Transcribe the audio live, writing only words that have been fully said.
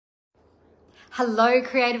Hello,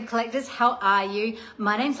 creative collectors. How are you?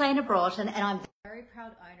 My name's Lena Broughton, and I'm the very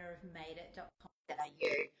proud owner of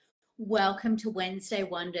Madeit.com.au. Welcome to Wednesday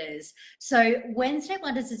Wonders. So Wednesday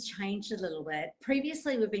Wonders has changed a little bit.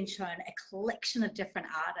 Previously, we've been shown a collection of different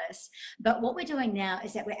artists, but what we're doing now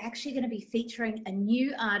is that we're actually going to be featuring a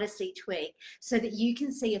new artist each week so that you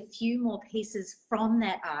can see a few more pieces from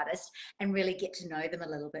that artist and really get to know them a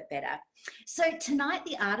little bit better. So tonight,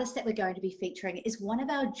 the artist that we're going to be featuring is one of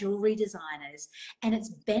our jewelry designers, and it's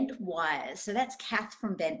Bent Wires. So that's Cath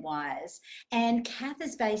from Bent Wires. And Cath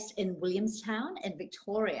is based in Williamstown in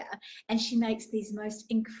Victoria, and she makes these most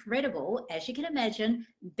incredible, as you can imagine,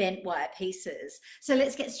 bent wire pieces. So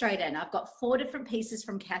let's get straight in. I've got 4 different pieces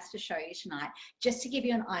from Cath to show you tonight, just to give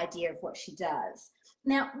you an idea of what she does.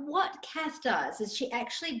 Now, what Cath does is she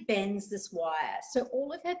actually bends this wire. So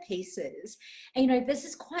all of her pieces, and you know, this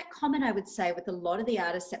is quite common, I would say, with a lot of the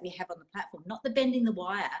artists that we have on the platform, not the bending the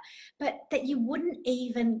wire, but that you wouldn't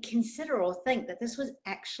even consider or think that this was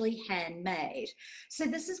actually handmade. So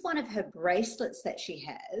this is one of her bracelets that she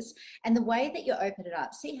has. And the way that you open it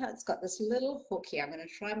up, see how it's got this little hook here. I'm going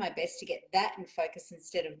to try my best to get that in focus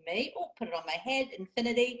instead of me. Oh, put it on my head,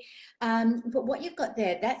 infinity. But what you've got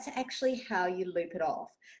there, that's actually how you loop it off.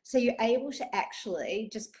 So you're able to actually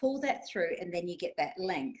just pull that through and then you get that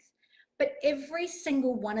length. But every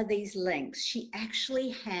single one of these links, she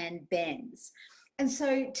actually hand bends. And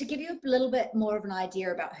so to give you a little bit more of an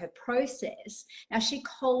idea about her process, now she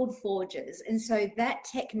cold forges. And so that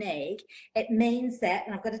technique, it means that,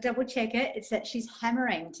 and I've got to double check it, it's that she's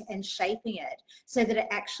hammering and shaping it so that it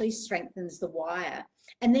actually strengthens the wire.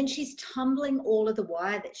 And then she's tumbling all of the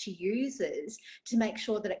wire that she uses to make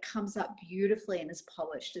sure that it comes up beautifully and is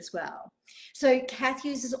polished as well. So Cath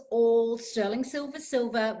uses all sterling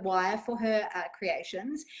silver wire for her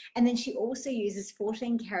creations. And then she also uses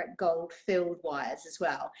 14 karat gold filled wires as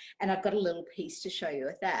well. And I've got a little piece to show you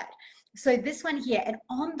with that. So this one here, and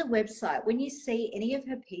on the website, when you see any of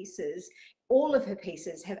her pieces, all of her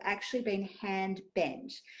pieces have actually been hand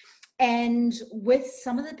bent. And with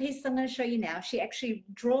some of the pieces I'm going to show you now, she actually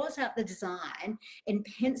draws out the design in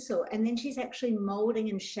pencil, and then she's actually molding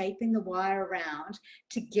and shaping the wire around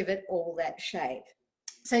to give it all that shape.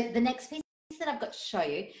 So the next piece that I've got to show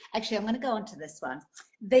you, actually I'm going to go on to this one.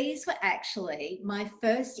 These were actually my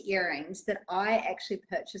first earrings that I actually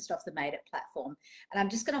purchased off the Madeit platform, and I'm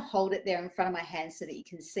just going to hold it there in front of my hand so that you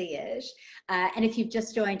can see it. And if you've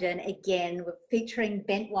just joined in, again, we're featuring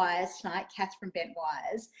Bent Wires tonight, Cath from Bent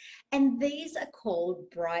Wires, and these are called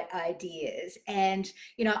Bright Ideas. And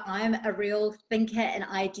you know, I'm a real thinker and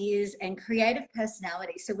ideas and creative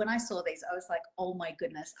personality, so when I saw these I was like, oh my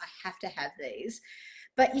goodness, I have to have these.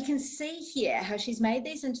 But you can see here how she's made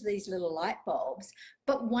these into these little light bulbs.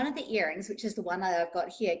 But one of the earrings, which is the one that I've got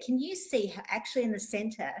here, can you see how actually in the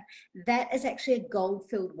center, that is actually a gold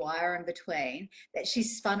filled wire in between that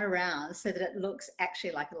she's spun around so that it looks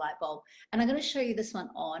actually like a light bulb. And I'm going to show you this one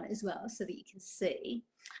on as well so that you can see.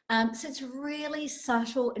 So it's really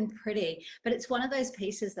subtle and pretty, but it's one of those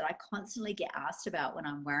pieces that I constantly get asked about when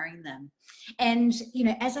I'm wearing them. And, you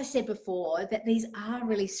know, as I said before, that these are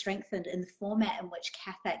really strengthened in the format in which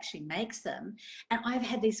Cath actually makes them. And I've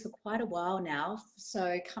had these for quite a while now,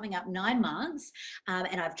 so coming up 9 months,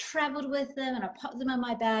 and I've traveled with them and I've popped them in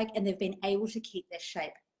my bag, and they've been able to keep their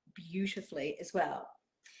shape beautifully as well.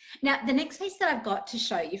 Now, the next piece that I've got to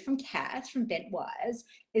show you from Cath from Bent Wires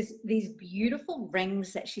is these beautiful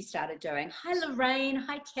rings that she started doing. Hi, Lorraine.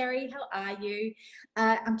 Hi, Terry. How are you?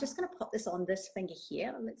 I'm just going to pop this on this finger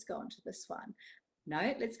here. Let's go on to this one.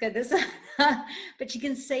 No, let's go this one. But you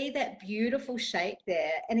can see that beautiful shape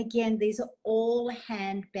there. And again, these are all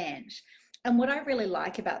hand bent. And what I really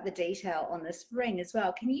like about the detail on this ring as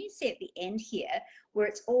well, can you see at the end here where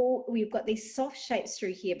it's all, we've got these soft shapes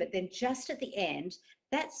through here, but then just at the end,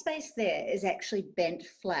 that space there is actually bent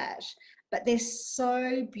flat, but they're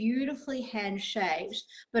so beautifully hand shaped,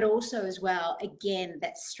 but also as well, again,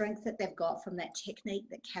 that strength that they've got from that technique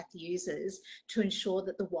that Cath uses to ensure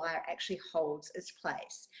that the wire actually holds its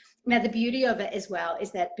place. Now, the beauty of it as well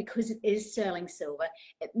is that because it is sterling silver,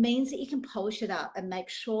 it means that you can polish it up and make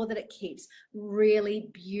sure that it keeps really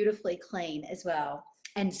beautifully clean as well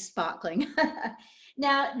and sparkling.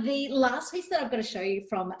 Now, the last piece that I've got to show you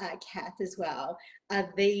from Cath as well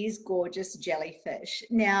are these gorgeous jellyfish.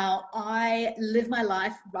 Now, I live my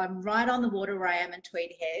life, I'm right on the water where I am in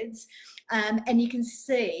Tweed Heads, and you can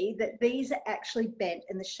see that these are actually bent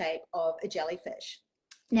in the shape of a jellyfish.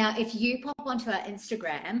 Now, if you pop onto our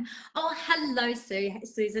Instagram, oh, hello,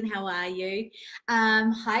 Susan, how are you?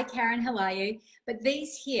 Hi, Karen, how are you? But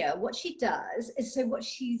these here, what she does is, so what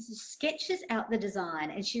she sketches out the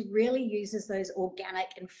design and she really uses those organic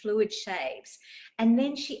and fluid shapes. And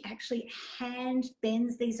then she actually hand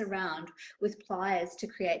bends these around with pliers to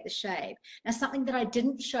create the shape. Now, something that I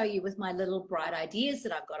didn't show you with my little bright ideas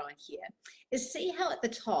that I've got on here is, see how at the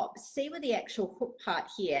top, see where the actual hook part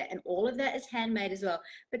here, and all of that is handmade as well,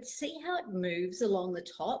 but see how it moves along the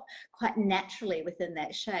top quite naturally within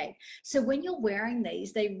that shape. So when you're wearing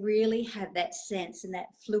these, they really have that sense and that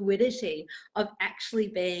fluidity of actually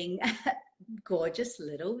being gorgeous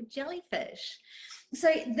little jellyfish. So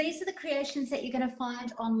these are the creations that you're going to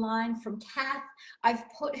find online from Cath. I've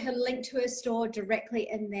put her link to her store directly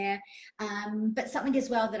in there. But something as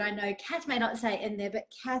well that I know Cath may not say in there, but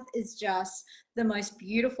Cath is just the most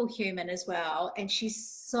beautiful human as well. And she's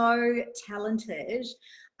so talented.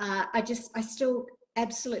 I still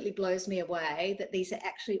absolutely blows me away that these are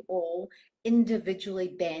actually all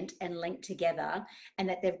individually bent and linked together, and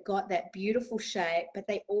that they've got that beautiful shape, but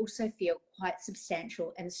they also feel quite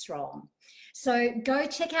substantial and strong. So go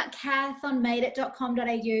check out Cath on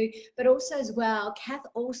madeit.com.au, but also as well, Cath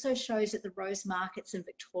also shows at the Rose Markets in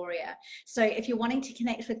Victoria. So if you're wanting to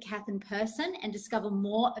connect with Cath in person and discover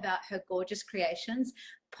more about her gorgeous creations,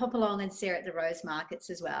 pop along and see her at the Rose Markets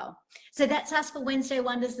as well. So that's us for Wednesday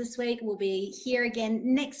Wonders this week. We'll be here again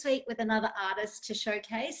next week with another artist to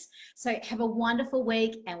showcase. So have a wonderful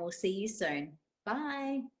week and we'll see you soon.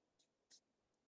 Bye.